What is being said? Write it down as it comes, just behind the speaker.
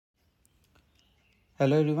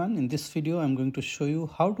Hello everyone, in this video I'm going to show you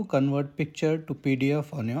how to convert picture to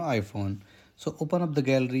PDF on your iPhone. So open up the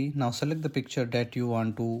gallery, now select the picture that you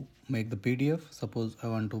want to make the PDF. Suppose I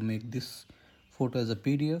want to make this photo as a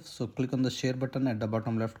PDF. So click on the share button at the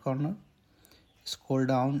bottom left corner. Scroll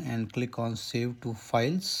down and click on save to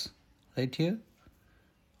files right here.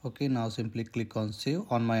 Okay, now simply click on save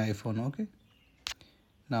on my iPhone. Okay,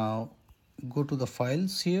 now go to the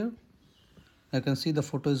files here. I can see the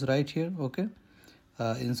photo is right here. Okay,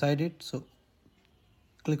 inside it. So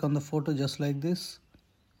click on the photo just like this.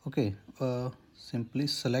 Okay, simply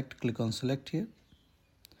click on select here.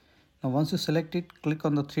 Now once you select it, click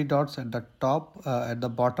on the three dots at the top at the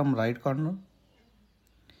bottom right corner.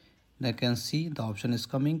 Now you can see the option is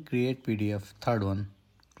coming, create PDF, third one.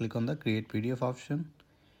 Click on the create PDF option,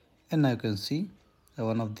 and now you can see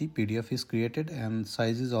one of the PDF is created and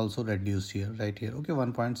size is also reduced here, right here. Okay,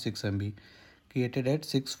 1.6 MB created at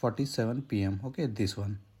 6:47 p.m. Okay, this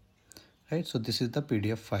one. Right, so this is the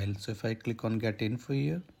PDF file. So if I click on get info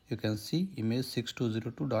here, you can see image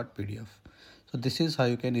 6202.pdf. So this is how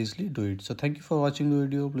you can easily do it. So thank you for watching the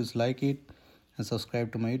video. Please like it and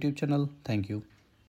subscribe to my YouTube channel. Thank you.